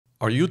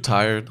Are you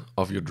tired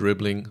of your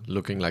dribbling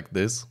looking like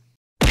this?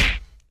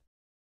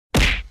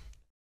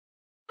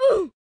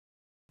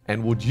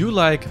 And would you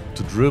like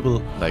to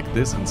dribble like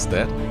this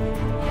instead?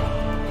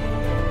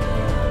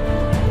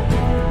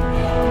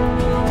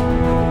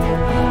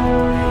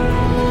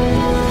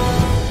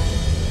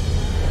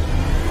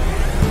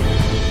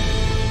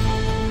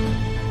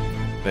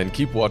 Then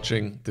keep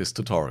watching this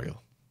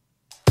tutorial.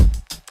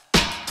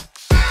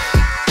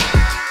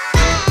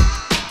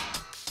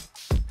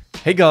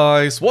 Hey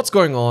guys, what's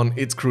going on?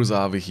 It's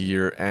Cruzave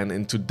here, and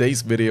in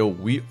today's video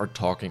we are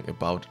talking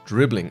about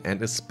dribbling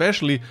and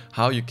especially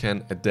how you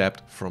can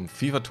adapt from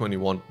FIFA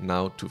 21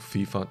 now to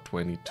FIFA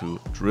 22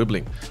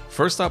 dribbling.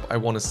 First up, I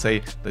want to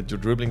say that your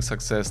dribbling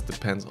success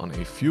depends on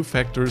a few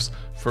factors.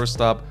 First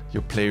up,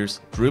 your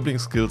players' dribbling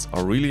skills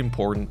are really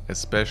important,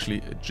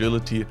 especially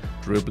agility,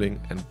 dribbling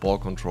and ball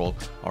control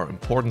are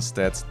important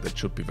stats that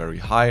should be very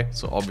high.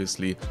 So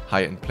obviously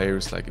high-end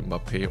players like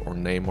Mbappe or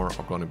Neymar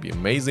are going to be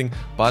amazing,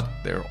 but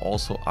they're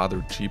also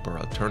other cheaper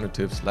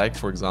alternatives like,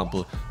 for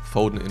example,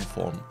 Foden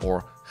Inform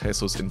or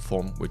Jesus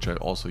Inform, which I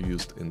also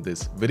used in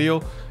this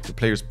video. Your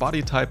player's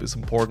body type is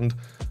important.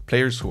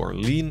 Players who are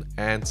lean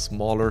and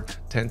smaller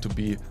tend to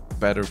be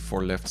better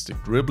for left stick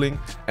dribbling.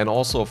 And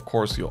also, of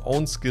course, your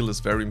own skill is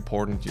very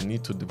important. You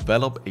need to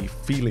develop a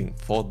feeling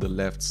for the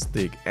left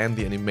stick and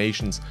the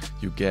animations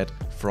you get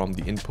from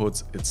the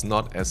inputs. It's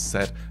not as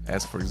set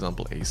as, for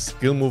example, a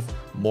skill move.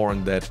 More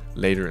on that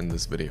later in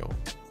this video.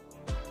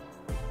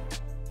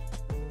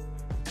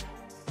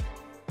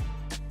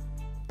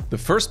 The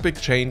first big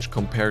change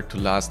compared to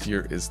last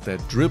year is that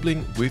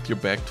dribbling with your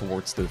back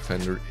towards the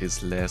defender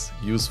is less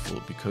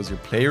useful because your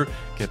player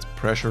gets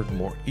pressured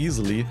more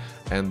easily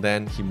and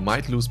then he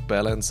might lose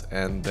balance,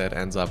 and that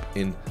ends up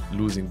in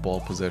losing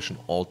ball possession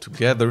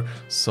altogether.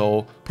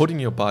 So putting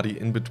your body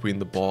in between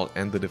the ball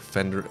and the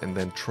defender and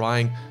then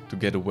trying to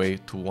get away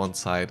to one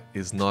side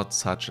is not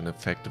such an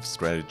effective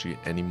strategy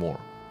anymore.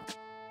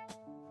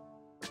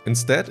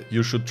 Instead,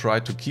 you should try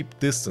to keep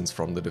distance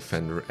from the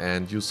defender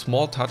and use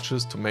small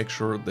touches to make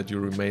sure that you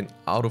remain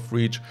out of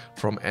reach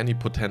from any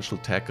potential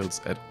tackles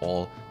at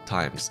all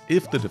times.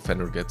 If the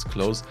defender gets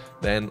close,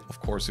 then of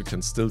course you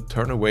can still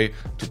turn away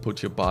to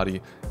put your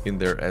body in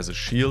there as a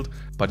shield,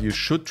 but you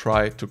should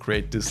try to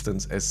create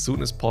distance as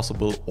soon as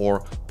possible or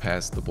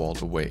pass the ball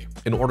away.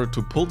 In order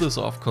to pull this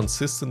off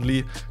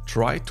consistently,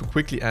 try to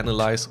quickly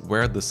analyze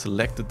where the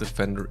selected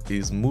defender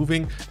is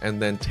moving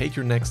and then take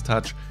your next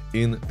touch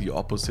in the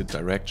opposite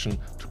direction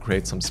to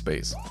create some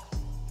space.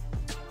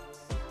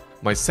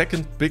 My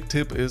second big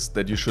tip is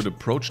that you should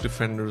approach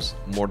defenders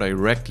more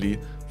directly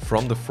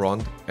from the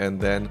front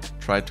and then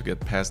try to get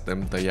past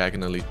them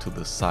diagonally to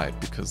the side,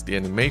 because the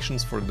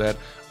animations for that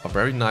are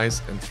very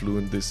nice and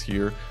fluent this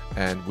year,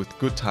 and with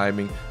good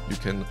timing you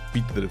can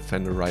beat the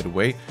defender right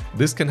away.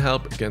 This can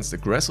help against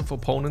aggressive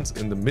opponents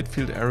in the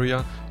midfield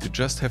area. You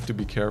just have to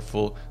be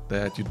careful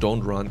that you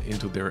don't run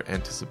into their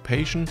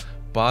anticipation,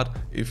 but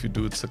if you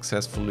do it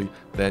successfully,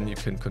 then you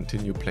can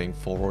continue playing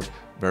forward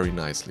very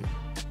nicely.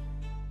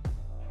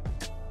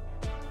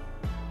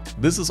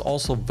 This is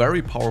also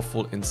very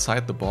powerful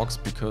inside the box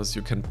because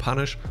you can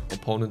punish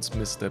opponents'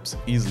 missteps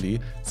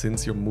easily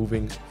since you're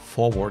moving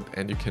forward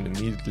and you can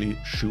immediately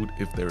shoot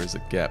if there is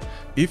a gap.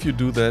 If you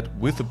do that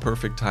with the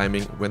perfect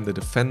timing when the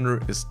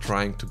defender is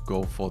trying to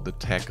go for the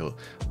tackle,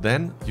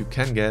 then you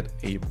can get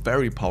a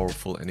very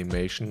powerful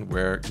animation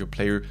where your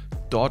player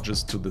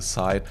dodges to the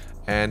side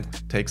and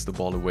takes the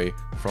ball away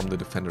from the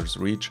defender's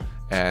reach,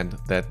 and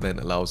that then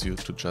allows you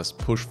to just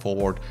push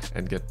forward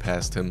and get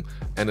past him,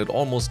 and it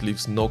almost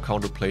leaves no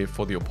counterplay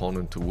for the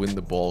opponent to win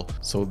the ball,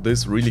 so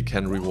this really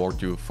can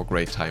reward you for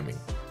great timing.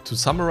 To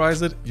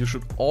summarize it, you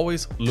should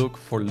always look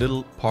for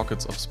little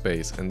pockets of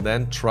space and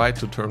then try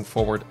to turn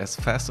forward as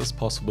fast as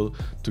possible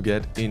to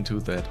get into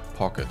that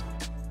pocket.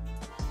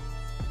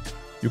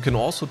 You can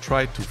also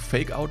try to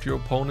fake out your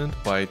opponent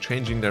by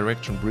changing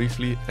direction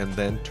briefly and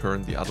then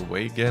turn the other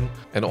way again.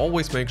 And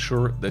always make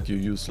sure that you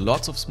use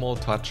lots of small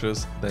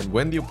touches. Then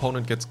when the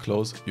opponent gets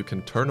close, you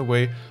can turn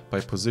away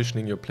by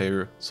positioning your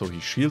player so he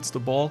shields the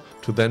ball,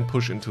 to then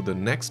push into the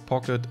next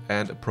pocket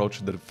and approach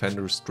the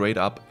defender straight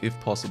up if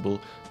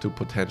possible to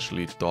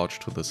potentially dodge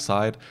to the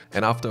side.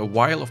 And after a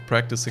while of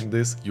practicing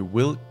this, you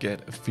will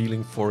get a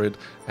feeling for it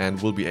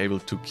and will be able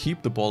to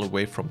keep the ball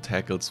away from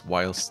tackles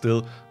while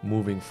still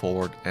moving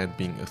forward and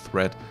being a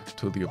threat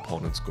to the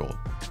opponent's goal.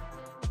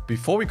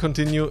 Before we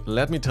continue,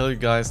 let me tell you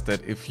guys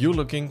that if you're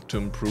looking to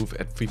improve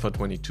at FIFA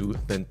 22,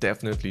 then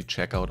definitely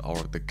check out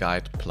our The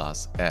Guide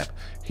Plus app.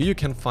 Here you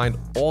can find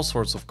all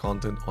sorts of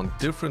content on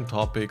different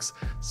topics,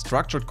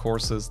 structured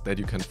courses that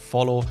you can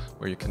follow,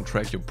 where you can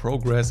track your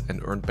progress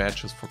and earn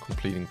badges for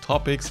completing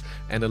topics.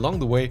 And along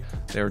the way,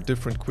 there are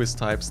different quiz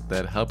types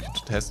that help you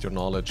to test your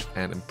knowledge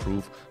and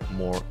improve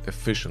more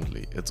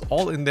efficiently. It's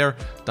all in there.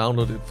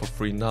 Download it for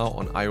free now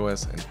on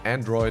iOS and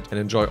Android and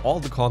enjoy all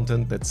the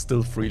content that's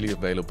still freely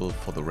available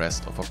for the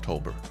rest of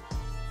October.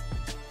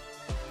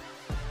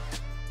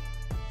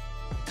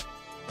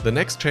 The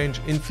next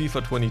change in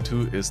FIFA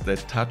 22 is that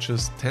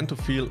touches tend to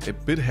feel a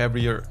bit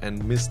heavier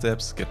and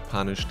missteps get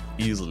punished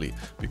easily,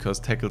 because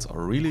tackles are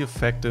really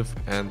effective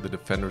and the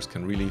defenders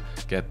can really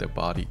get their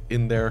body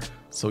in there.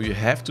 So you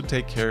have to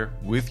take care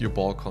with your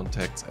ball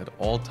contacts at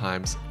all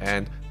times,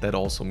 and that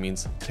also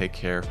means take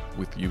care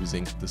with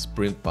using the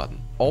sprint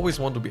button. Always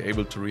want to be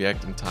able to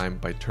react in time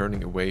by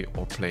turning away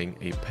or playing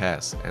a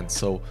pass, and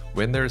so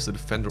when there is a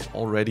defender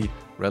already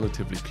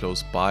relatively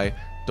close by,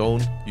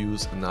 don't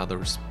use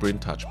another sprint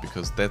touch,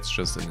 because that's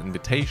just an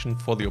invitation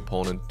for the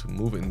opponent to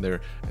move in there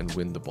and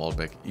win the ball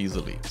back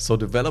easily. So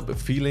develop a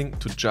feeling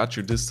to judge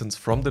your distance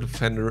from the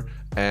defender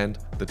and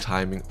the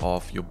timing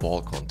of your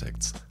ball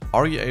contacts.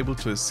 Are you able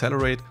to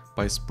accelerate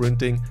by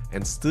sprinting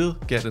and still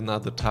get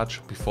another touch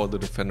before the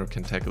defender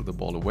can tackle the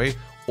ball away?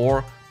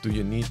 Or do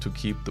you need to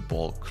keep the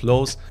ball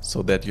close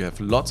so that you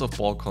have lots of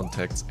ball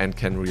contacts and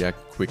can react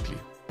quickly?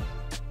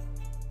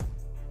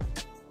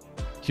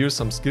 Here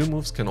some skill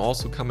moves can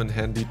also come in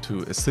handy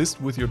to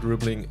assist with your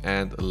dribbling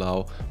and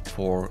allow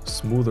for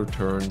smoother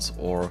turns,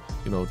 or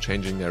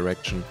changing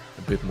direction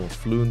a bit more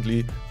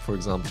fluently. For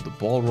example, the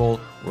ball roll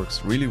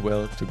works really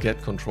well to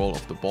get control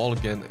of the ball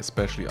again,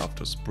 especially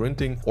after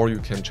sprinting, or you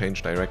can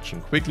change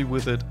direction quickly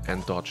with it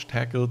and dodge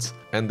tackles.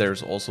 And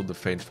there's also the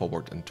feint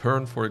forward and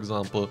turn, for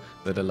example,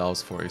 that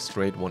allows for a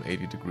straight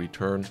 180-degree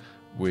turn,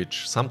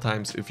 which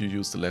sometimes if you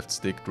use the left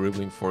stick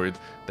dribbling for it,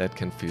 that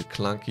can feel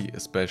clunky,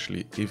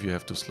 especially if you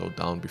have to slow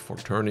down before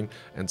turning.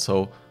 And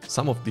so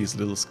some of these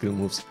little skill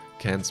moves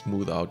can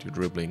smooth out your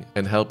dribbling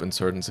and help in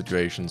certain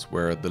situations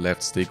where the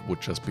left stick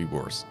would just be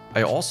worse.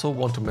 I also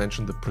want to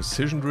mention the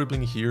precision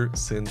dribbling here,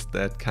 since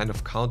that kind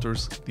of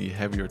counters the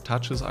heavier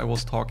touches I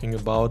was talking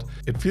about.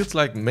 It feels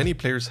like many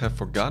players have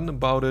forgotten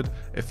about it.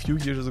 A few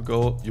years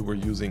ago you were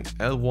using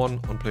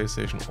L1 on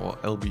PlayStation or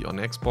LB on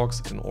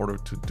Xbox in order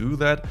to do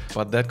that,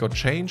 but that got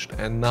changed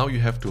and now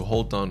you have to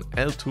hold down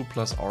L2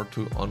 plus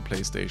R2 on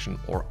PlayStation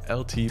or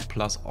LT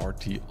plus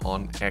RT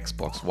on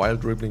Xbox while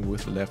dribbling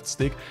with the left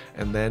stick,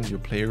 and then your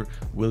player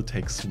will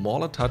take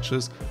smaller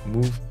touches,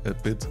 move a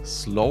bit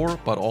slower,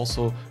 but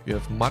also you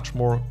have much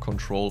more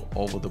control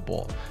over the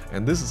ball.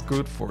 And this is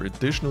good for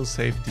additional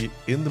safety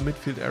in the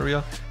midfield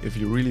area if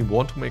you really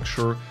want to make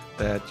sure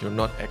that you're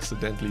not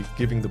accidentally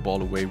giving the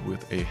ball away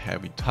with a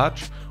heavy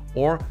touch.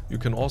 Or you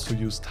can also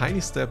use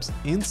tiny steps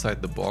inside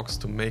the box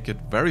to make it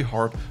very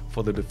hard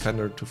for the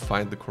defender to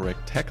find the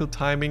correct tackle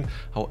timing.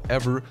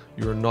 However,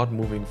 you're not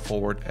moving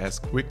forward as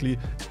quickly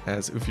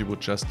as if you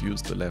would just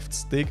use the left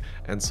stick,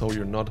 and so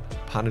you're not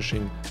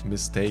punishing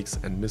mistakes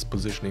and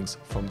mispositionings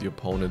from the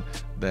opponent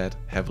that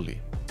heavily.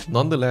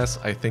 Nonetheless,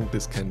 I think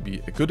this can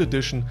be a good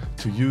addition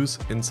to use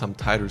in some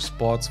tighter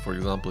spots. For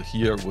example,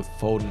 here with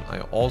Foden,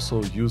 I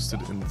also used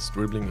it in this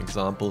dribbling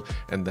example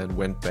and then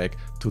went back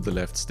to the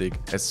left stick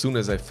as soon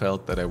as I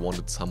felt that I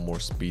wanted some more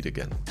speed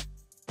again.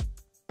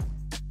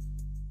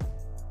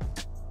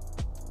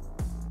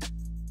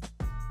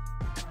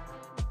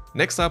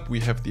 Next up, we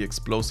have the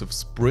explosive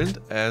sprint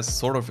as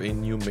sort of a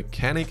new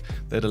mechanic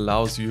that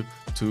allows you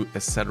to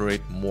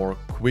accelerate more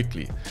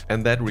quickly.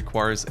 And that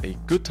requires a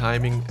good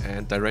timing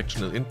and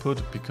directional input,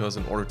 because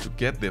in order to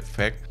get the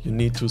effect, you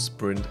need to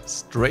sprint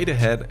straight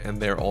ahead, and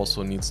there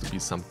also needs to be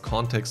some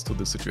context to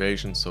the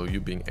situation, so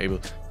you being able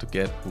to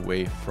get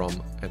away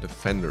from a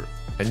defender.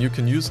 And you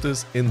can use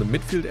this in the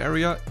midfield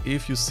area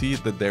if you see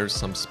that there's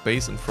some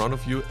space in front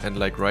of you, and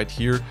like right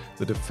here,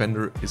 the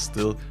defender is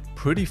still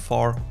pretty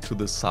far to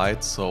the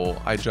side,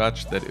 so I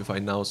judge that if I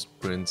now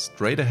sprint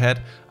straight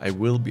ahead, I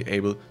will be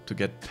able to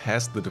get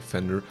past the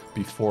defender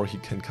before he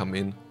can come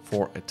in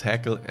for a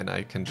tackle, and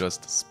I can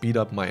just speed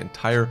up my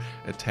entire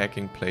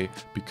attacking play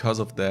because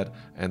of that,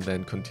 and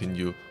then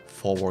continue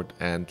forward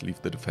and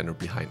leave the defender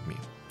behind me.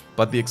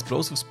 But the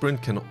explosive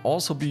sprint can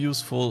also be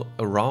useful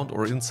around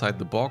or inside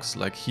the box,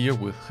 like here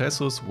with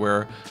Jesus,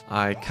 where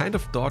I kind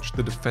of dodged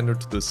the defender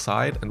to the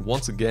side, and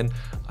once again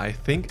I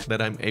think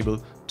that I'm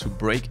able to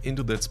break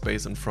into that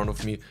space in front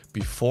of me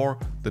before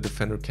the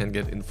defender can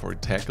get in for a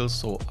tackle.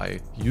 So I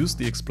used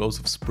the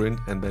explosive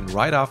sprint, and then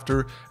right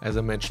after, as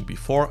I mentioned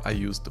before, I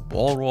used the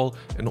ball roll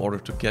in order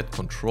to get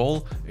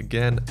control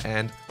again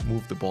and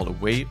move the ball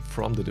away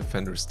from the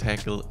defender's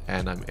tackle,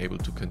 and I'm able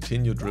to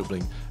continue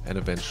dribbling and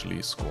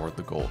eventually score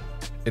the goal.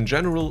 In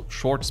general,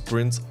 short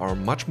sprints are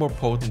much more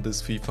potent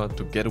this FIFA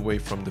to get away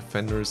from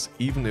defenders,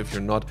 even if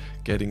you're not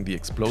getting the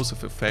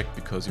explosive effect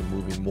because you're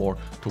moving more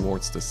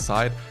towards the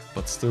side,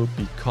 but still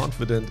be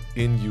confident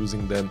in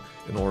using them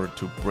in order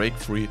to break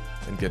free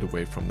and get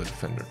away from the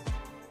defender.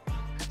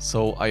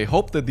 So I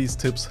hope that these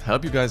tips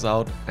help you guys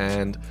out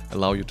and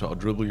allow you to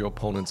outdribble your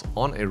opponents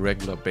on a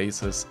regular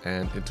basis.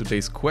 And in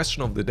today's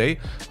question of the day,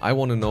 I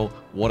want to know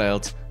what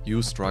else you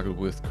struggle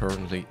with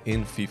currently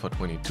in FIFA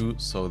 22,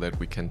 so that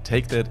we can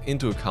take that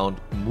into account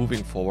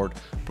moving forward,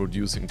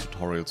 producing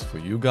tutorials for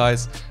you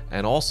guys.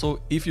 And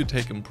also, if you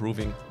take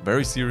improving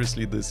very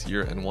seriously this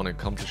year and want to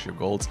accomplish your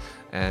goals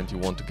and you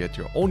want to get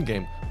your own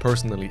game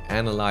personally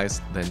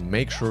analyzed, then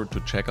make sure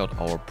to check out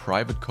our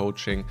private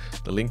coaching.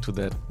 The link to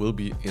that will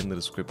be in the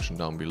description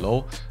down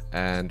below.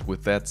 And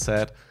with that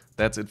said,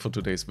 that's it for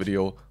today's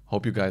video.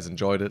 Hope you guys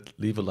enjoyed it.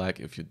 Leave a like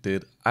if you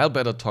did. I'll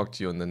better talk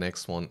to you in the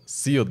next one.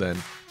 See you then.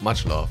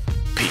 Much love.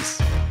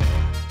 Peace.